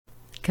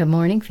Good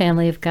morning,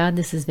 family of God.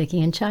 This is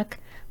Vicki and Chuck.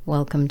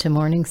 Welcome to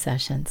Morning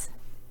Sessions.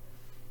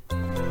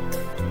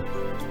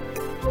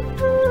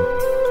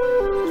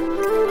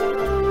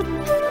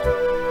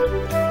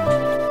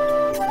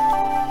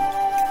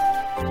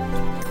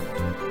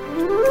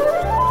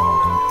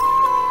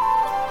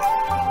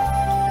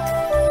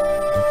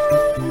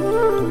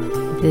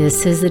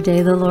 This is the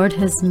day the Lord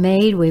has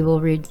made. We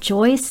will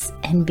rejoice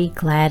and be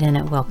glad in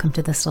it. Welcome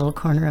to this little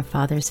corner of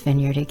Father's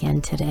Vineyard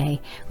again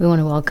today. We want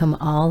to welcome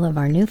all of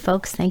our new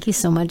folks. Thank you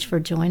so much for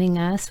joining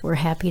us. We're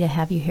happy to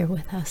have you here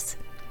with us.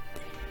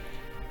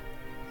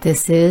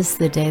 This is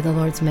the day the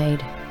Lord's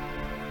made.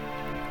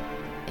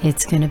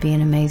 It's going to be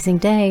an amazing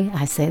day.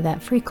 I say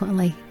that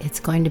frequently. It's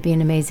going to be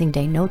an amazing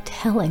day. No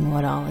telling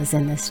what all is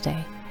in this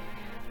day.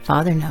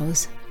 Father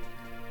knows.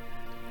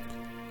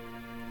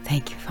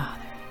 Thank you, Father.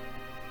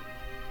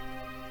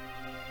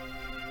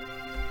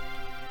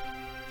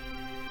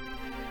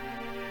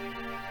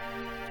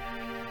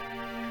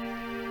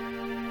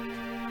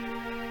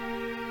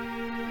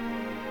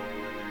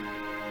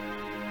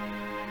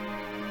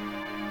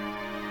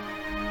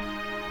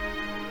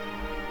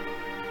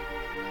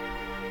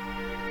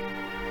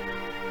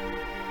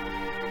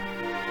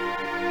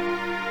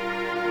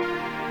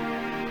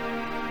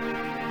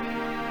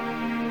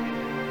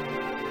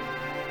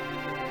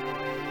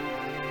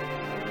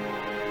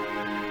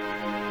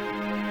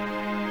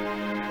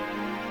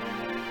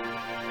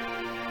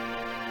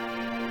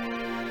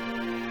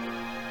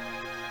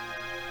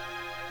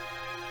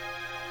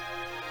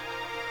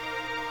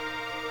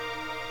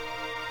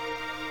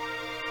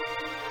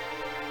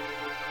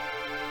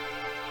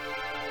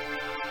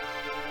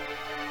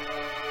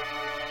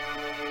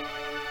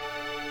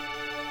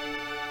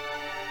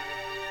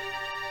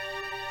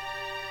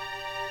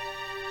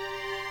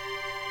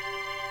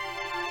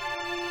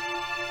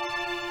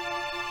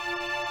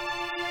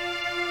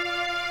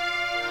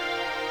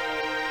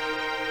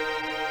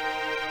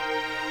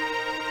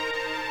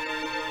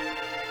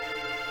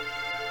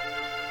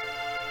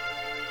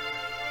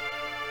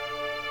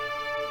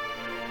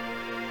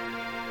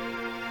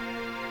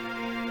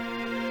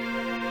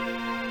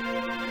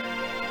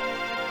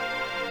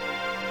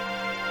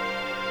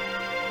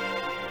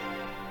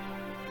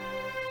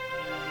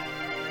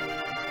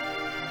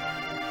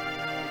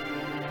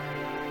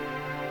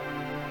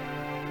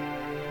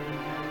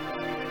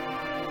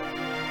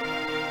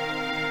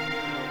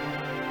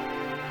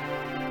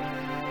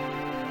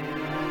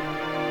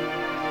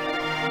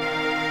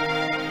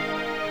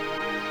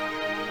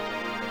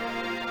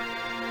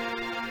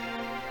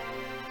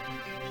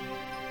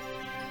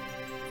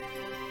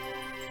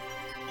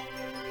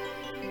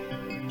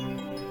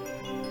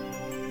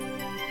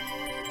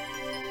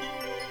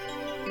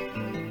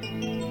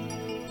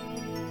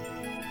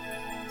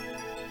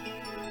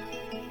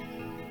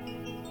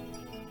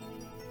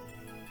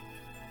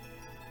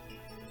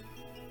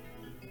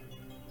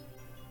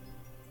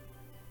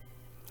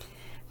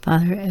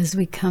 Father, as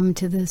we come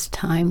to this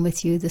time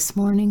with you this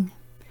morning,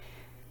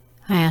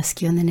 I ask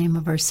you in the name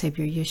of our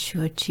Savior,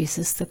 Yeshua,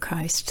 Jesus the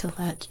Christ, to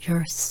let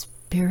your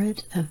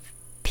spirit of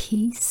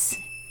peace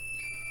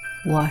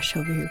wash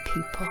over your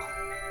people.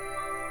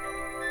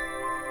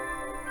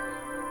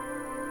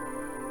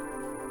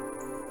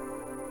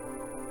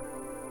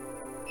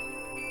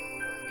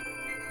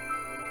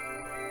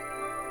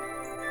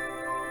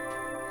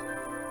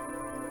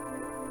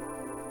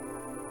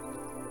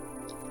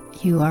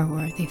 You are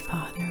worthy,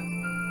 Father.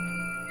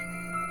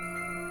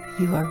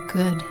 You are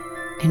good,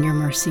 and your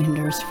mercy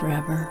endures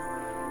forever,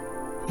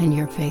 and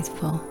you're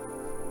faithful.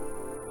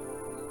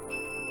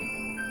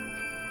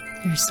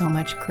 You're so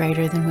much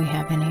greater than we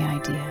have any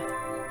idea.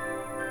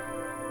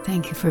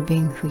 Thank you for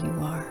being who you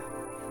are.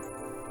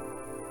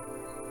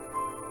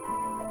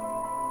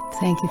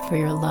 Thank you for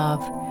your love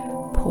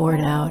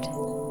poured out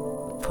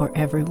for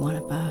every one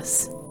of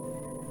us.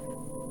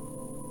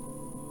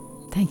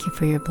 Thank you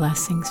for your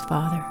blessings,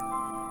 Father.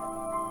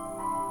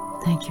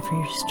 Thank you for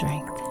your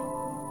strength.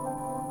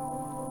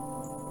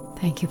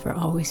 Thank you for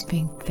always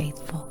being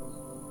faithful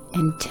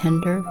and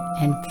tender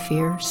and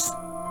fierce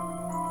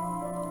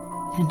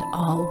and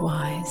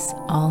all-wise,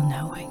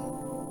 all-knowing,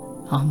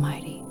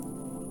 almighty.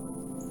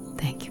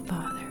 Thank you,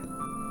 Father.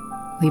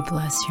 We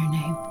bless your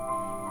name.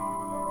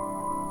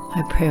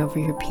 I pray over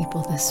your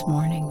people this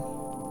morning.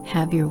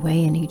 Have your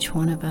way in each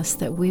one of us,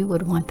 that we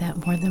would want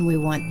that more than we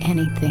want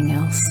anything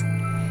else,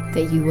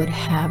 that you would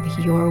have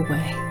your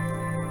way.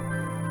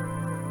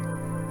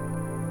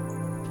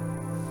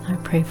 I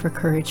pray for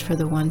courage for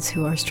the ones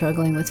who are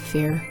struggling with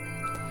fear,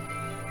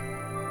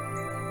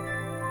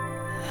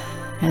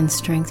 and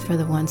strength for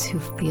the ones who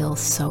feel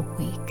so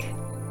weak.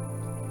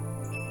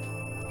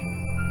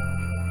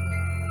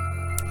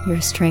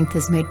 Your strength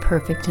is made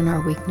perfect in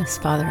our weakness,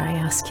 Father. I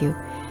ask you,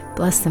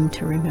 bless them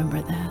to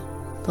remember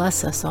that.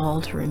 Bless us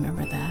all to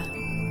remember that.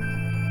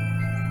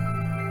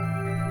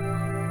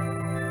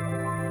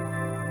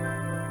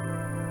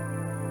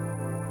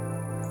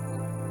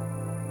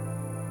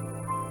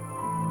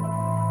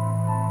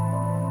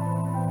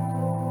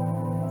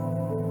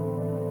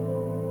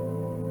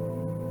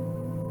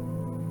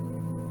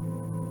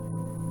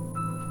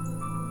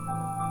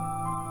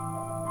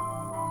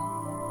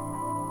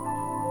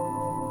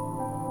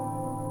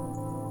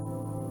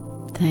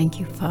 Thank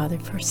you, Father,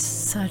 for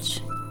so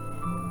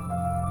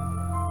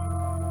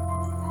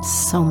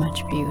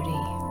much beauty,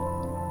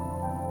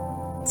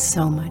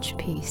 so much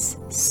peace,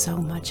 so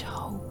much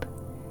hope.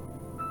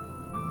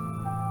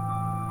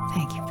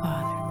 Thank you,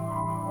 Father.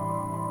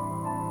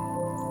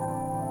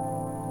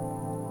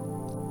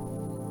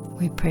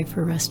 We pray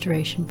for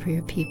restoration for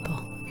your people,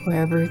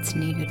 wherever it's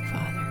needed,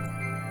 Father.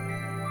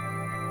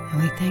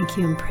 And we thank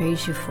you and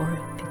praise you for it,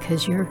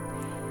 because you're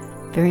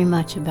very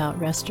much about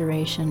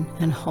restoration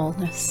and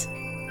wholeness.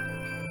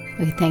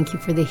 We thank you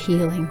for the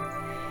healing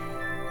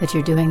that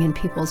you're doing in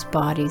people's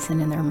bodies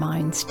and in their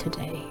minds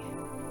today,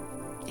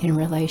 in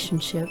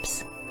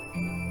relationships.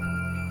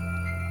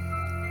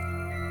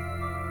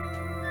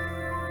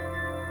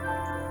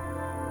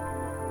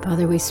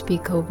 Father, we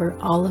speak over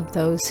all of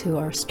those who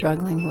are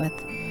struggling with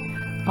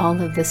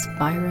all of this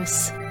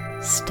virus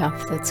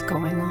stuff that's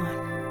going on.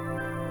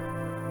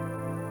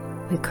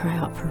 We cry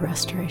out for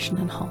restoration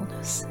and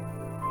wholeness.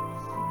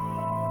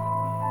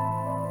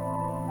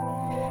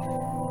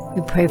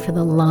 We pray for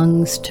the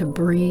lungs to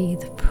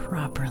breathe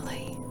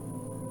properly.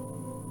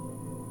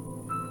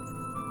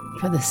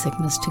 For the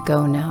sickness to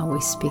go now,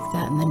 we speak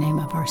that in the name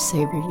of our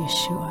Savior,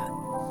 Yeshua.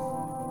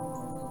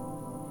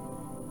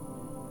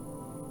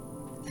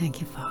 Thank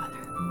you, Father.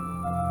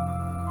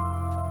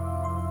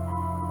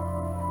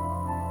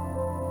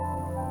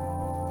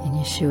 In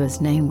Yeshua's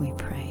name we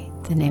pray,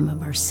 the name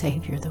of our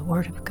Savior, the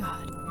Word of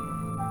God.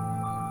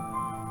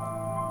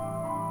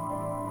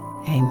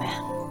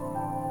 Amen.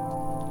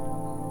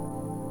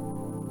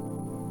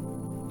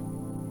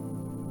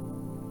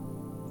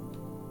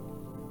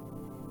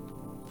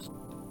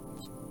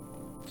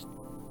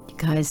 You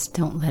guys,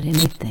 don't let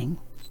anything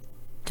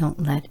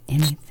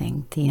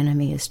the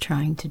enemy is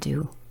trying to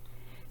do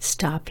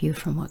stop you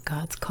from what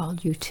God's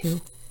called you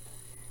to.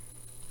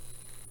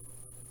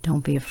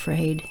 Don't be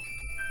afraid.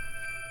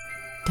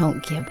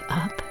 Don't give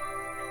up.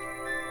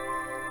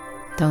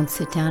 Don't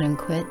sit down and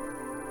quit.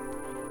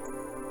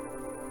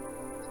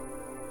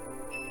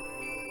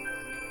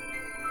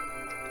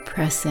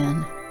 Press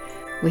in.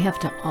 We have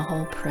to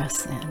all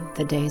press in.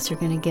 The days are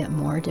going to get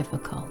more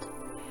difficult.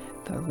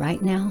 But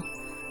right now,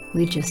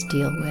 we just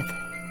deal with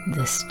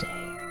this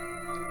day,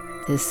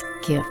 this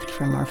gift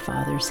from our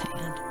Father's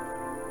hand.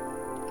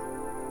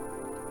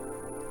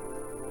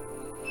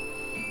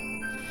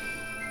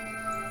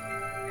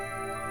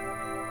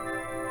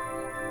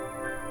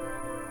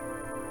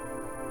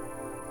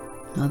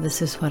 Now,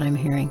 this is what I'm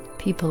hearing.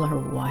 People are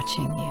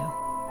watching you.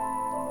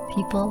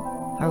 People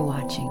are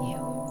watching you.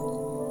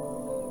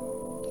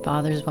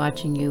 Father's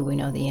watching you. We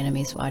know the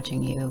enemy's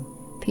watching you.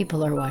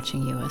 People are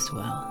watching you as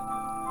well,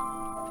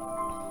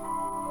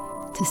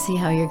 to see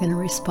how you're going to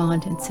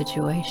respond in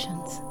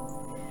situations.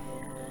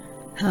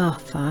 Oh,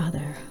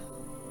 Father,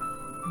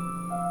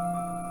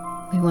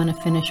 we want to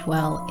finish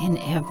well in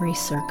every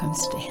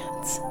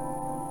circumstance.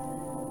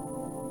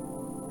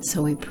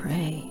 So we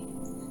pray,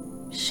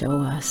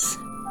 show us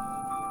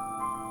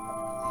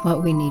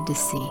what we need to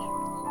see,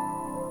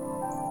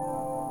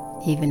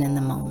 even in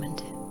the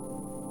moment.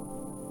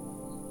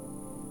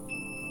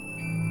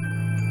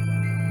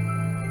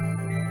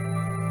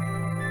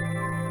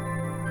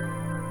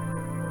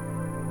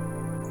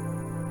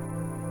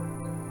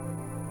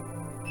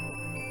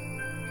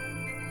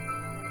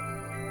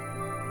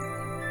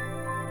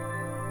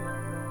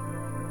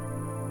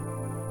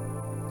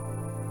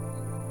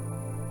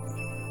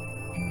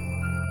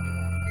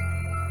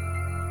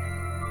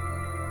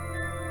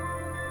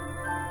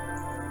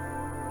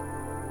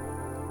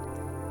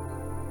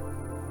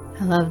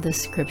 I love the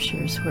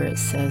scriptures where it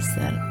says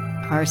that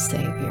our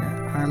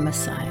Savior, our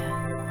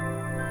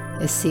Messiah,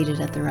 is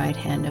seated at the right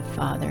hand of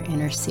Father,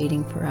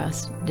 interceding for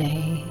us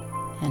day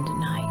and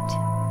night.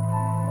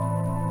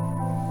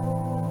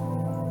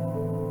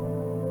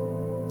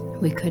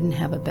 We couldn't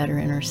have a better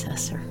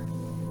intercessor.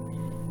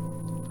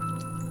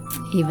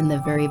 Even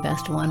the very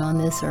best one on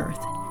this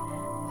earth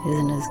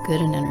isn't as good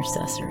an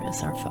intercessor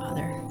as our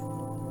Father.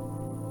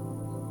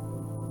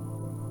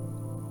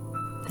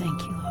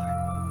 Thank you, Lord.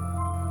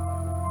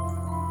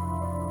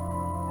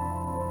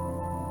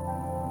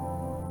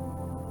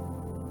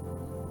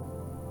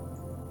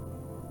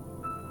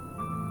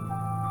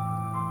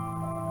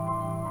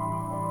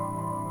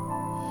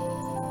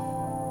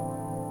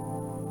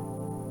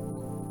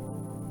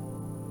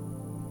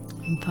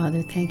 And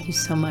Father, thank you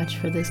so much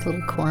for this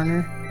little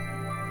corner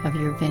of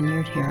your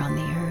vineyard here on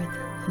the earth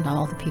and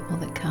all the people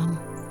that come.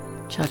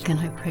 Chuck and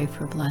I pray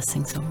for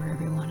blessings over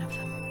every one of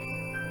them.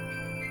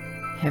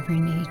 Every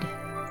need.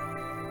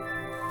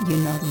 You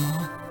know them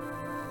all.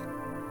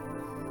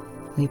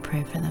 We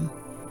pray for them,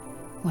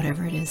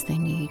 whatever it is they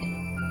need.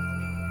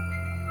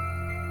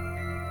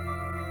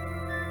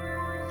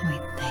 And we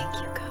thank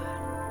you, God.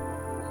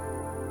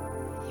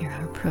 You're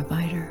our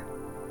provider.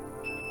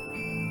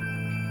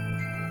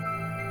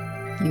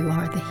 You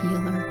are the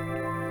healer.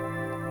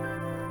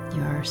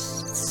 You are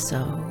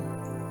so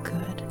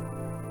good.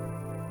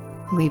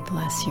 We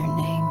bless your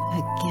name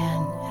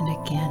again and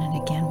again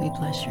and again. We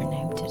bless your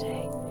name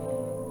today.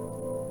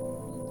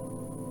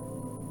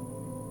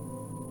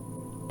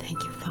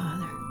 Thank you,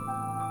 Father.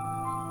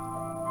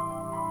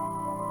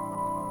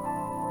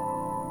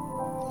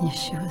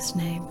 Yeshua's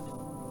name.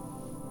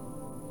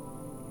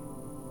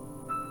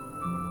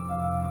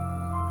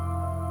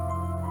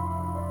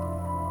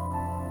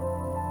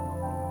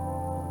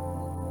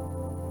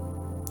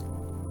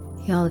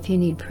 Y'all, if you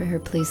need prayer,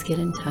 please get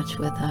in touch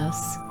with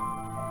us.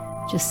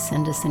 Just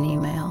send us an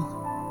email,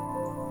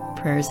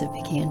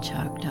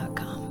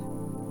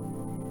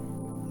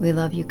 prayers@pekanchok.com. We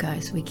love you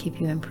guys. We keep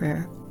you in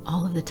prayer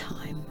all of the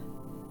time.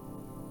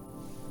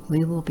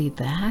 We will be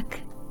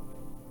back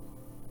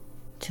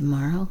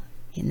tomorrow.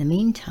 In the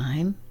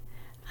meantime,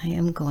 I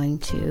am going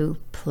to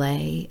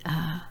play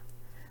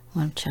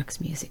one of Chuck's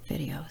music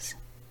videos.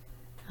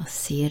 I'll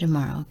see you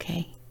tomorrow,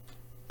 okay?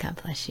 God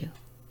bless you.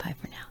 Bye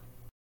for now.